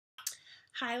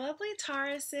Hi, lovely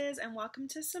Tauruses, and welcome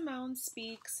to Simone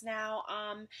Speaks. Now,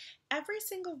 every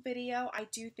single video I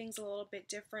do things a little bit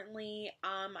differently.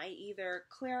 I either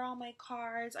clear all my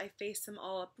cards, I face them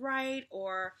all upright,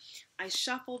 or I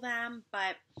shuffle them.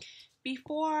 But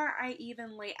before I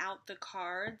even lay out the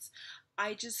cards,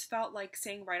 I just felt like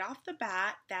saying right off the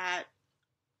bat that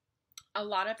a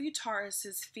lot of you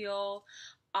Tauruses feel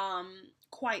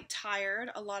quite tired.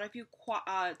 A lot of you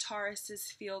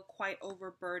Tauruses feel quite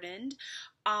overburdened.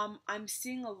 I'm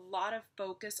seeing a lot of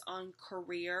focus on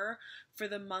career for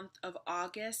the month of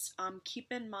August.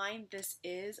 Keep in mind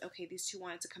okay, these two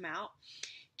wanted to come out.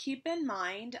 Keep in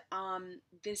mind,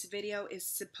 this video is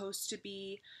supposed to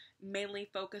be mainly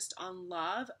focused on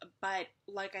love, but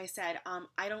like I said,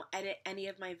 I don't edit any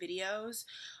of my videos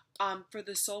for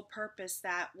the sole purpose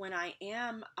that when I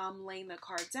am laying the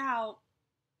cards out,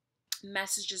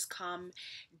 messages come,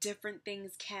 different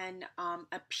things can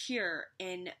appear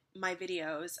in my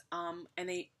videos, and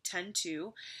they tend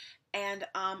to, and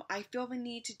I feel the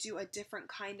need to do a different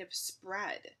kind of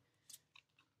spread,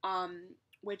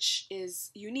 which is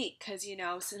unique because,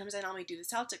 sometimes I normally do the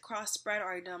Celtic cross spread,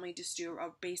 or I normally just do a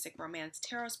basic romance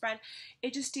tarot spread.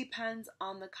 It just depends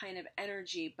on the kind of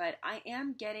energy, but I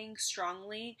am getting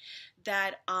strongly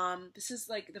that this is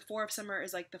like the Four of Summer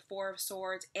is like the Four of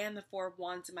Swords and the Four of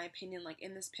Wands, in my opinion. Like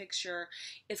in this picture,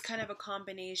 it's kind of a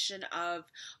combination of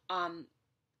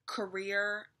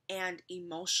career and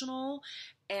emotional,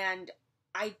 and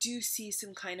I do see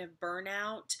some kind of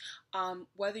burnout.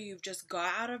 Whether you've just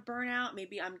got out of burnout,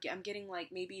 maybe I'm getting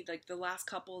like maybe like the last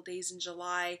couple of days in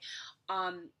July,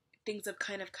 things have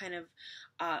kind of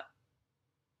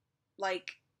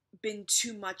like been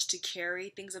too much to carry.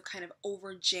 Things have kind of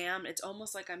over jammed. It's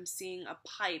almost like I'm seeing a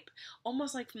pipe,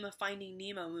 almost like from the Finding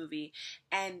Nemo movie,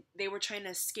 and they were trying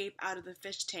to escape out of the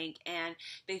fish tank, and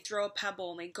they throw a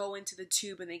pebble and they go into the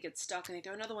tube and they get stuck, and they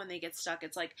throw another one, they get stuck.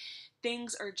 It's like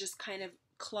things are just kind of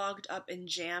clogged up and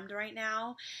jammed right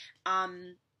now.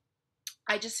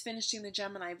 I just finished doing the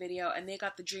Gemini video, and they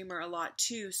got the Dreamer a lot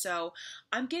too, so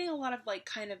I'm getting a lot of like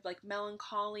kind of like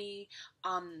melancholy,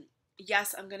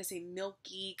 yes, I'm gonna say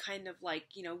milky, kind of like,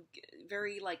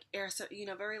 very like air, so,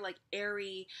 very like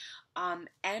airy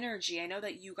energy. I know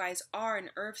that you guys are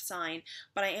an earth sign,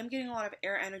 but I am getting a lot of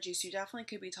air energy, so you definitely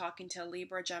could be talking to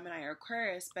Libra, Gemini, or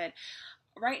Aquarius. But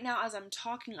right now, as I'm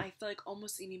talking, I feel like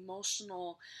almost an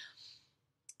emotional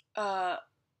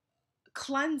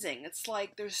cleansing. It's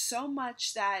like there's so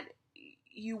much that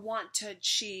you want to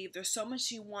achieve, there's so much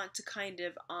you want to kind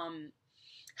of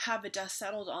have the dust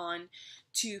settled on,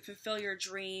 to fulfill your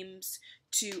dreams,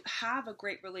 to have a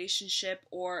great relationship,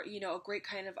 or a great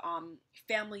kind of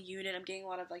family unit. I'm getting a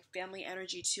lot of like family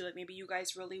energy too. Like maybe you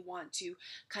guys really want to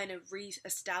kind of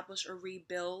re-establish or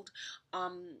rebuild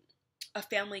a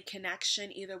family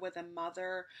connection, either with a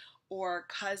mother or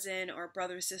cousin or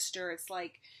brother, sister. It's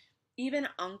like even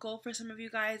uncle for some of you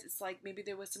guys. It's like maybe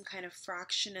there was some kind of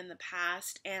fraction in the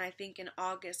past, and I think in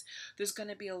August there's going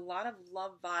to be a lot of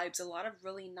love vibes, a lot of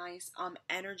really nice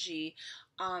energy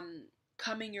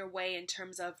coming your way in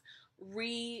terms of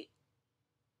rebuilding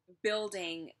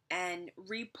and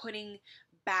re-putting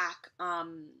back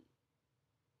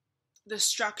the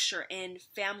structure in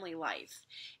family life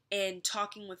and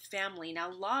talking with family.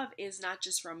 Now, love is not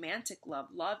just romantic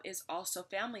love. Love is also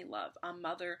family love,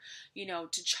 mother,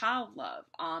 to child love,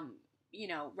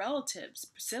 relatives,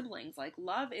 siblings. Like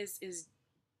love is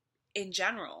in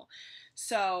general.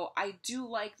 So I do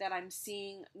like that I'm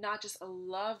seeing not just a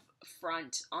love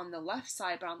front on the left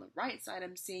side, but on the right side,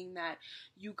 I'm seeing that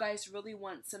you guys really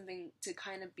want something to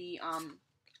kind of be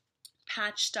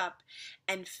patched up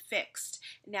and fixed.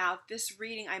 Now, this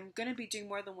reading, I'm going to be doing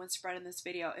more than one spread in this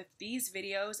video. If this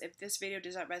video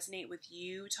does not resonate with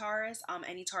you, Taurus,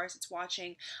 any Taurus that's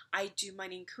watching, I do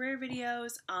money and career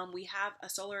videos. We have a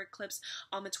solar eclipse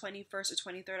on the 21st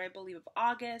or 23rd, I believe, of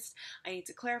August. I need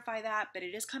to clarify that, but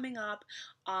it is coming up.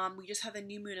 We just have the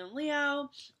new moon in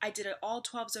Leo. I did an all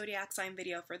 12 zodiac sign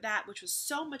video for that, which was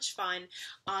so much fun.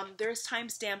 There's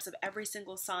timestamps of every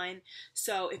single sign.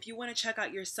 So if you want to check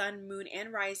out your sun, moon,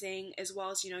 and rising, as well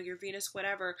as your Venus,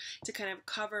 whatever, to kind of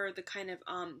cover the kind of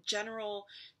general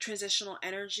transitional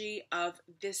energy of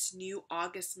this new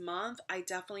August month, I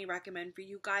definitely recommend for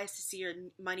you guys to see your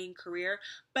money and career,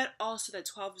 but also the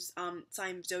 12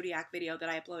 sign zodiac video that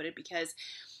I uploaded, because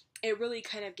it really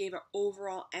kind of gave an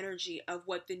overall energy of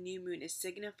what the new moon is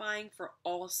signifying for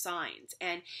all signs.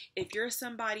 And if you're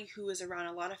somebody who is around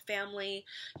a lot of family,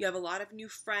 you have a lot of new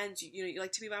friends, you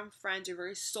like to be around friends, you're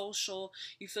very social,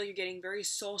 you feel you're getting very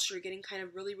social, you're getting kind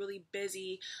of really, really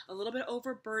busy, a little bit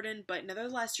overburdened, but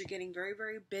nevertheless, you're getting very,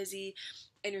 very busy.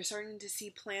 and you're starting to see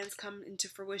plans come into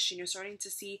fruition. You're starting to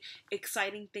see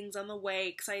exciting things on the way,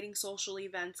 exciting social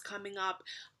events coming up.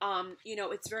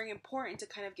 It's very important to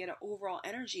kind of get an overall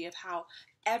energy of how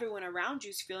everyone around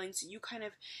you is feeling, so you kind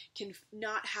of can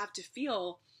not have to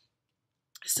feel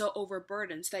so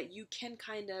overburdened, so that you can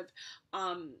kind of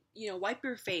wipe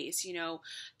your face,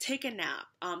 take a nap,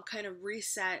 kind of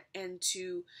reset, and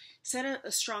to set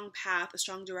a strong path, a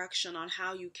strong direction on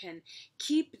how you can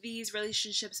keep these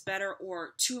relationships better,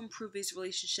 or to improve these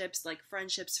relationships, like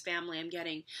friendships, family, I'm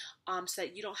getting, so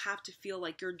that you don't have to feel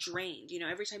like you're drained.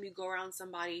 Every time you go around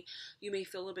somebody, you may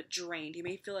feel a little bit drained. You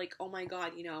may feel like, oh my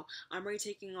God, I'm already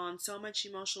taking on so much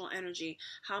emotional energy.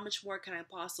 How much more can I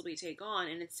possibly take on?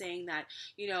 And it's saying that,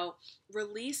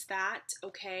 release that,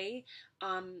 okay?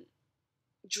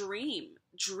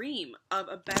 Dream of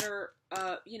a better,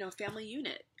 family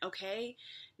unit, okay?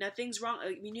 Nothing's wrong.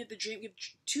 You have the dream. You have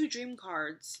two dream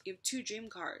cards.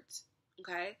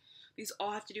 Okay? These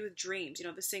all have to do with dreams.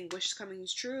 This saying, wish is coming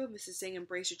true. This is saying,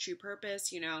 embrace your true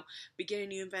purpose. Begin a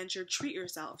new adventure. Treat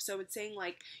yourself. So it's saying,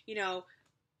 like,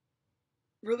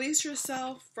 release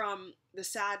yourself from the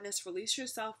sadness. Release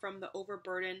yourself from the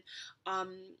overburden.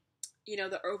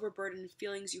 The overburdened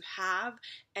feelings you have.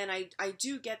 And I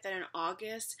do get that in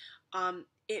August,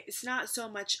 it's not so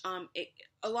much,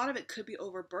 a lot of it could be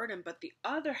overburdened, but the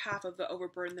other half of the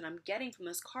overburden that I'm getting from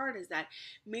this card is that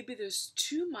maybe there's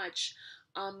too much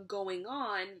going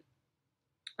on,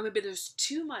 or maybe there's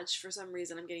too much, for some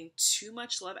reason I'm getting too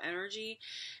much love energy,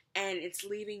 and it's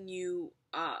leaving you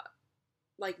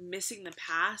like missing the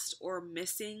past, or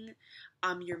missing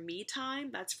your me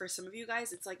time. That's for some of you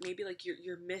guys. It's like maybe like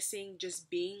you're missing just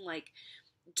being like,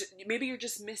 maybe you're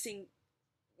just missing,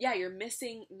 you're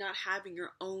missing not having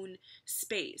your own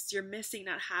space. You're missing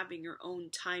not having your own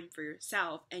time for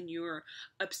yourself, and you're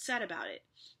upset about it.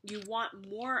 You want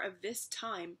more of this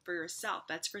time for yourself.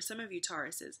 That's for some of you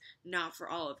Tauruses, not for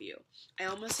all of you. I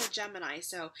almost said Gemini,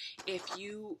 so if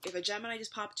a Gemini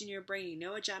just popped in your brain,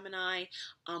 a Gemini,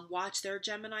 watch their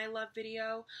Gemini love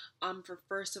video for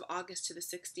 1st of August to the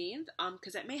 16th,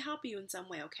 because that may help you in some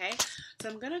way, okay? So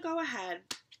I'm going to go ahead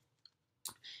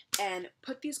and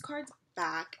put these cards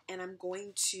back, and I'm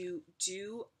going to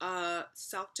do a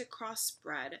Celtic cross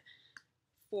spread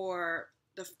for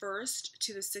the 1st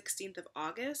to the 16th of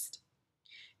August.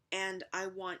 And I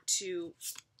want to,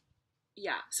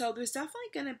 so there's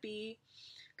definitely going to be,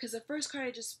 because the first card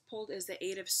I just pulled is the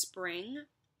 8 of Spring,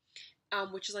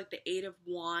 which is like the 8 of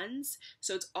Wands.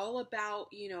 So it's all about,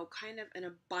 kind of an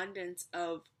abundance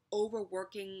of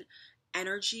overworking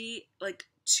energy, like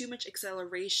too much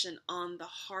acceleration on the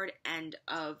hard end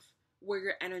of where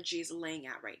your energy is laying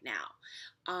at right now.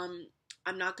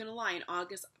 I'm not going to lie, in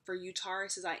August, for you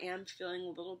Tauruses, I am feeling a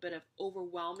little bit of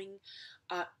overwhelming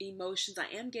emotions. I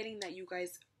am getting that you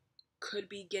guys could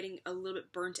be getting a little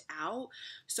bit burnt out.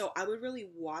 So I would really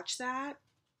watch that,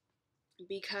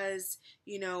 because,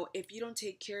 if you don't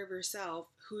take care of yourself,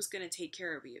 who's going to take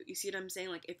care of you? You see what I'm saying?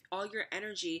 Like, if all your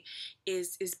energy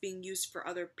is being used for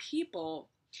other people,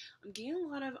 I'm getting a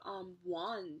lot of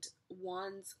wands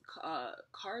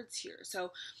cards here.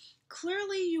 So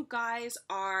clearly you guys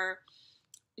are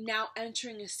now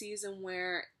entering a season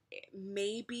where it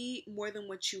may be more than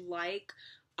what you like,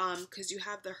 because you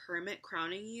have the Hermit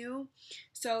crowning you.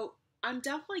 So I'm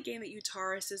definitely getting that you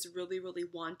Tauruses really, really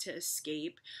want to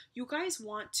escape. You guys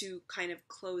want to kind of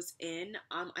close in.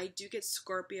 I do get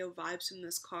Scorpio vibes from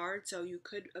this card, so you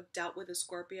could have dealt with a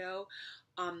Scorpio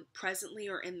presently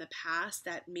or in the past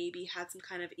that maybe had some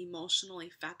kind of emotional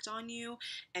effect on you,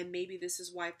 and maybe this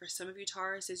is why for some of you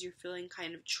Tauruses you're feeling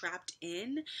kind of trapped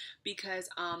in, because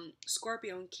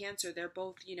Scorpio and Cancer, they're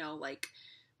both,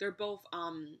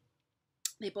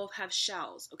 they both have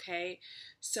shells, okay?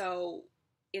 So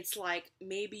it's like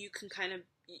maybe you're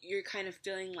kind of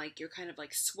feeling like you're kind of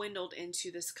like swindled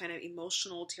into this kind of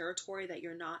emotional territory that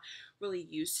you're not really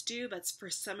used to. That's for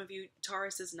some of you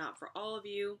Tauruses, not for all of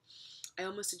you. I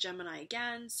almost said Gemini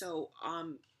again, so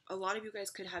a lot of you guys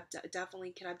could have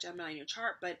definitely could have Gemini in your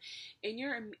chart, but in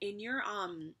your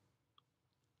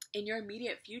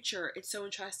immediate future, it's so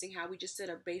interesting how we just did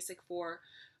a basic 4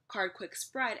 card quick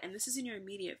spread, and this is in your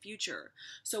immediate future.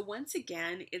 So once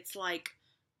again, it's like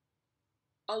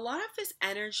a lot of this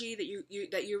energy that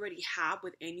you already have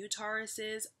within you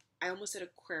Tauruses. I almost said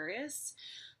Aquarius,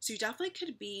 so you definitely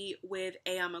could be with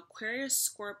a Aquarius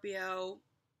Scorpio,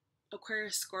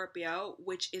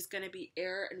 which is going to be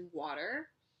air and water.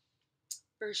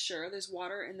 For sure, there's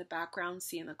water in the background,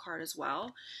 see in the card as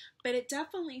well. But it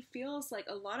definitely feels like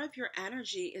a lot of your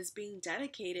energy is being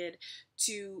dedicated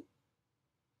to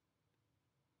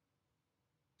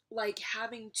like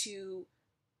having to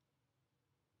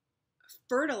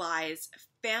fertilize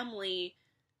family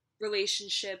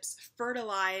relationships,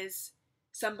 fertilize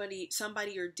somebody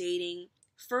you're dating,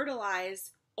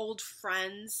 fertilize old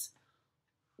friends,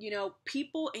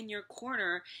 people in your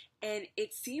corner, and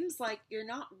it seems like you're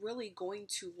not really going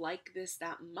to like this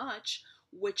that much,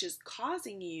 which is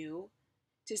causing you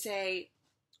to say,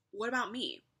 what about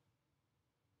me?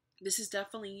 This is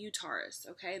definitely you, Taurus,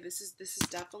 okay? This is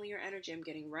definitely your energy I'm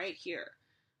getting right here,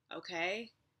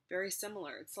 okay? Very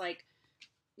similar. It's like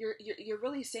you're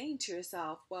really saying to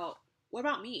yourself, well, what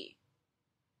about me?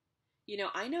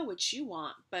 I know what you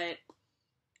want, but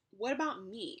what about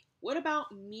me? What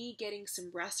about me getting some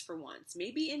rest for once?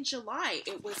 Maybe in July,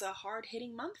 it was a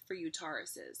hard-hitting month for you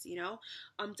Tauruses,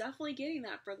 I'm definitely getting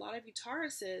that for a lot of you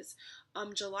Tauruses.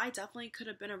 July definitely could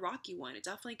have been a rocky one. It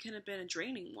definitely could have been a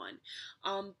draining one.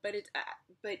 But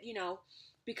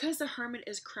because the Hermit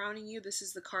is crowning you, this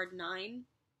is the card 9,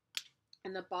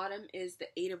 and the bottom is the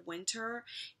 8 of Winter.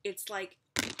 It's like,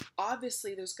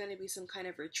 obviously there's going to be some kind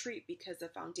of retreat because the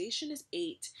foundation is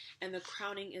 8 and the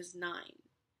crowning is 9.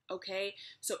 Okay,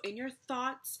 so in your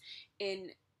thoughts,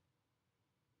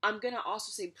 I'm going to also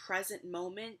say present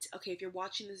moment. Okay, if you're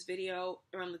watching this video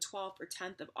around the 12th or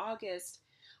 10th of August,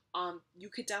 you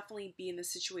could definitely be in the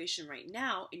situation right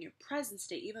now in your present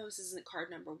state. Even though this isn't card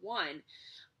number 1,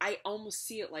 I almost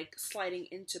see it like sliding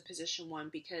into position 1,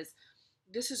 because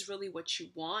this is really what you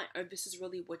want, or this is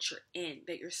really what you're in,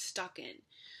 that you're stuck in.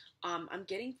 I'm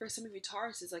getting for some of you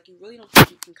Tauruses, like you really don't think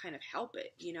you can kind of help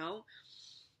it,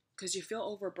 because you feel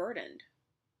overburdened.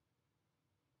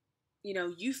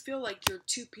 You feel like you're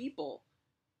two people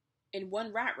in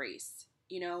one rat race.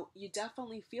 You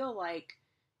definitely feel like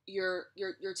you're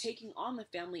taking on the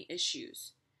family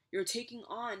issues. You're taking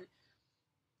on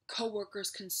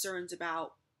coworkers' concerns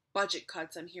about budget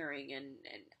cuts, I'm hearing, and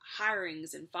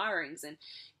hirings and firings, and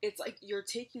it's like you're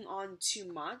taking on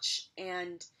too much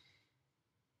and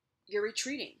you're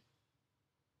retreating.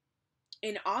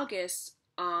 In August,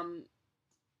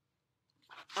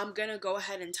 I'm gonna go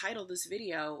ahead and title this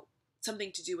video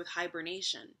something to do with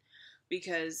hibernation,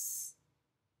 because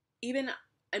in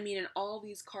all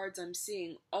these cards I'm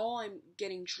seeing, all I'm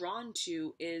getting drawn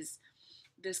to is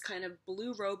this kind of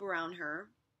blue robe around her,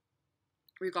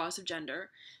 regardless of gender,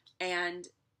 and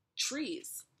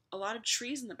trees. A lot of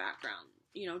trees in the background,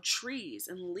 trees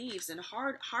and leaves and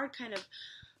hard kind of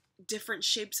different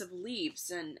shapes of leaves,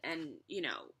 and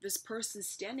this person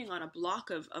standing on a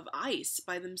block of ice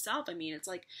by themselves. It's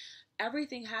like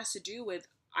everything has to do with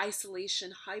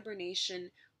isolation,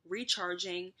 hibernation,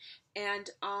 recharging, and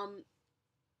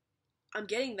I'm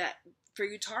getting that for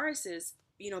you Tauruses,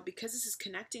 because this is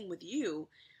connecting with you,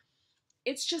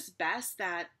 it's just best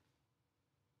that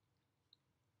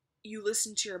you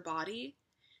listen to your body,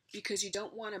 because you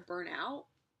don't want to burn out.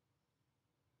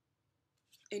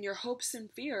 In your hopes and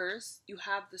fears, you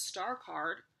have the Star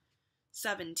card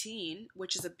 17,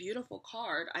 which is a beautiful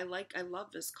card. I love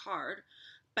this card,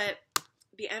 but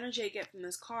the energy I get from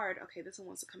this card, okay, this one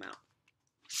wants to come out.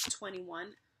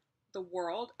 21, the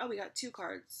World. Oh, we got 2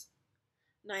 cards.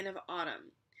 9 of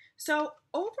Autumn. So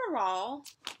overall,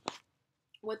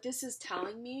 what this is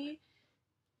telling me,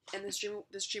 and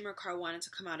this dreamer card wanted to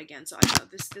come out again, so I know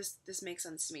this makes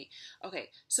sense to me. Okay,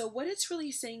 so what it's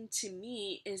really saying to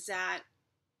me is that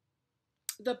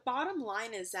the bottom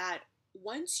line is that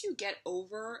once you get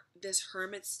over this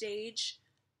hermit stage,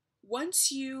 once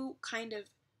you kind of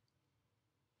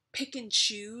pick and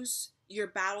choose your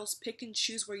battles, pick and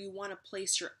choose where you want to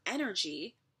place your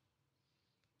energy,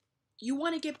 you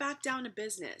want to get back down to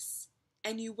business.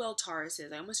 And you will,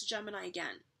 Tauruses. I almost said Gemini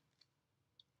again.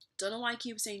 Don't know why I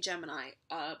keep saying Gemini,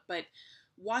 but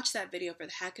watch that video for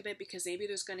the heck of it, because maybe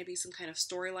there's going to be some kind of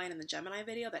storyline in the Gemini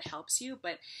video that helps you.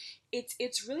 But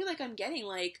it's really like I'm getting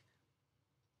like,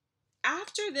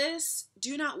 after this,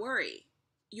 do not worry.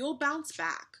 You'll bounce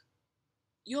back.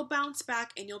 You'll bounce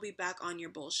back and you'll be back on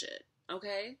your bullshit,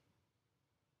 okay?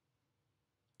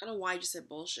 I don't know why I just said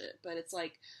bullshit, but it's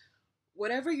like,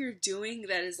 whatever you're doing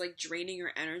that is like draining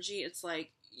your energy, it's like,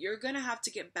 you're gonna have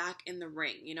to get back in the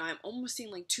ring. I'm almost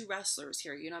seeing like 2 wrestlers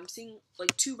here. I'm seeing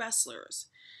like 2 wrestlers.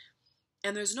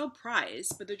 And there's no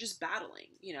prize, but they're just battling,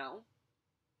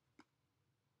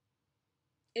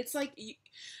 It's like,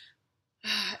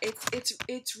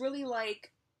 it's really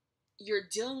like you're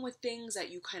dealing with things that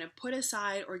you kind of put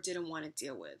aside or didn't want to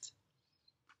deal with.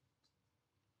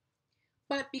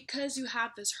 But because you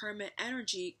have this hermit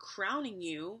energy crowning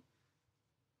you,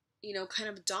 kind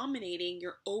of dominating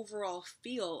your overall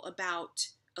feel about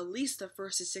at least the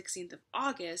 1st to 16th of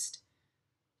August,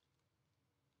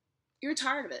 you're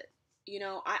tired of it.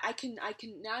 I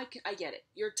get it.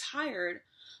 You're tired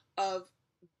of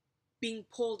being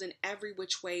pulled in every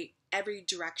which way, every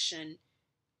direction,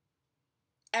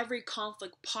 every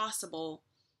conflict possible,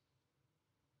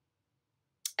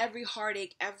 every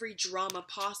heartache, every drama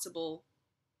possible.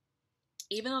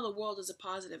 Even though the world is a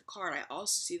positive card, I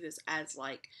also see this as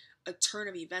like a turn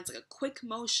of events, like a quick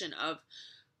motion of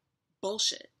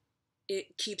bullshit.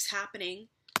 It keeps happening,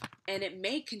 and it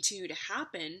may continue to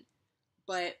happen,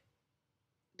 but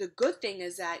the good thing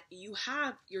is that you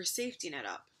have your safety net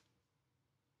up.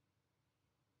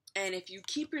 And if you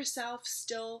keep yourself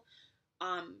still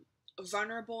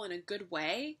vulnerable in a good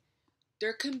way,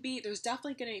 there's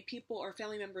definitely going to be people or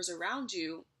family members around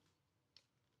you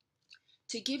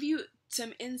to give you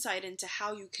some insight into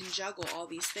how you can juggle all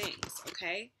these things,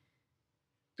 okay?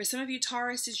 For some of you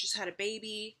Tauruses, just had a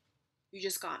baby, you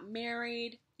just got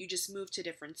married, you just moved to a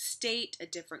different state, a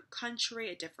different country,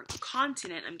 a different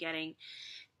continent, I'm getting,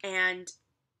 and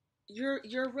you're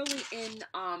really in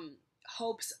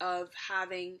hopes of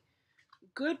having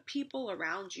good people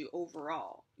around you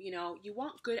overall. You know, you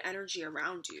want good energy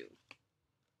around you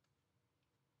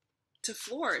to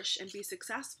flourish and be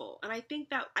successful. And I think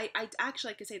that I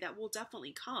actually, I could say that will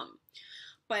definitely come.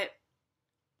 But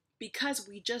because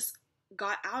we just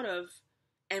got out of,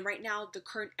 and right now the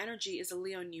current energy is a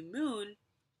Leo new moon,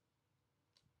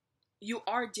 you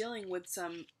are dealing with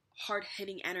some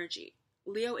hard-hitting energy.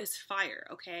 Leo is fire,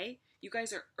 okay? You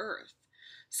guys are earth.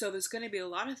 So there's going to be a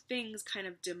lot of things kind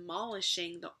of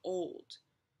demolishing the old,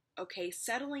 okay?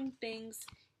 Settling things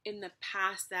in the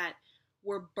past that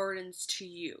were burdens to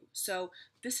you. So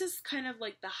this is kind of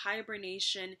like the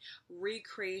hibernation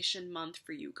recreation month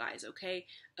for you guys, okay?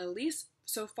 At least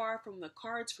so far from the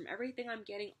cards, from everything I'm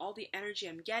getting, all the energy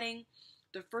I'm getting,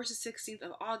 the 1st to 16th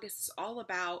of August is all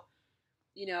about,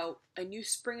 you know, a new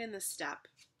spring in the step.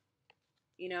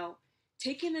 You know,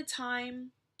 taking the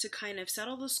time to kind of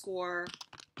settle the score,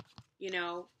 you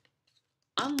know,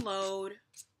 unload,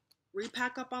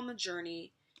 repack up on the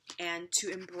journey, and to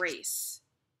embrace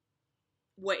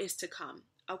what is to come.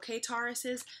 Okay,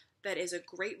 Tauruses, that is a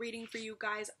great reading for you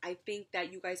guys. I think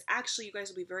that you guys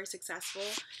will be very successful.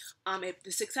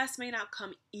 The success may not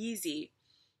come easy,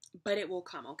 but it will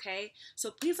come, okay?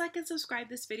 So please like and subscribe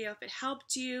this video if it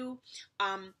helped you.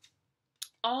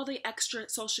 All the extra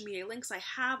social media links I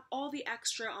have, all the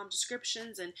extra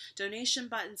descriptions and donation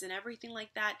buttons and everything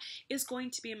like that is going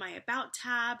to be in my About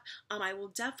tab. I will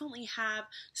definitely have,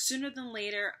 sooner than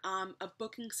later, a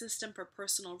booking system for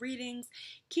personal readings.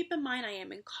 Keep in mind, I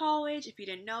am in college. If you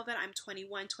didn't know that, I'm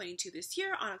 21, 22 this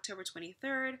year on October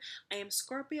 23rd. I am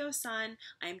Scorpio Sun,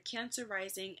 I am Cancer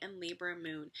Rising, and Libra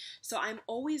Moon. So I'm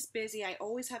always busy. I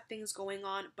always have things going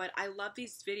on, but I love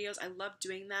these videos. I love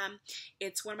doing them.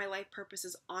 It's one of my life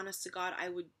purposes. Honest to God, I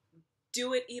would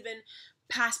do it even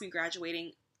past me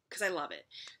graduating because I love it.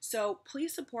 So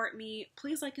please support me.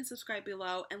 Please like and subscribe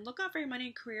below, and look out for your money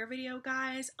and career video,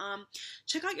 guys.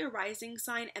 Check out your rising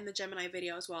sign and the Gemini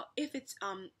video as well. If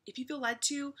you feel led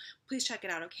to, please check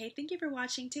it out. Okay, thank you for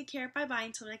watching. Take care. Bye bye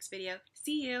until the next video.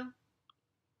 See you.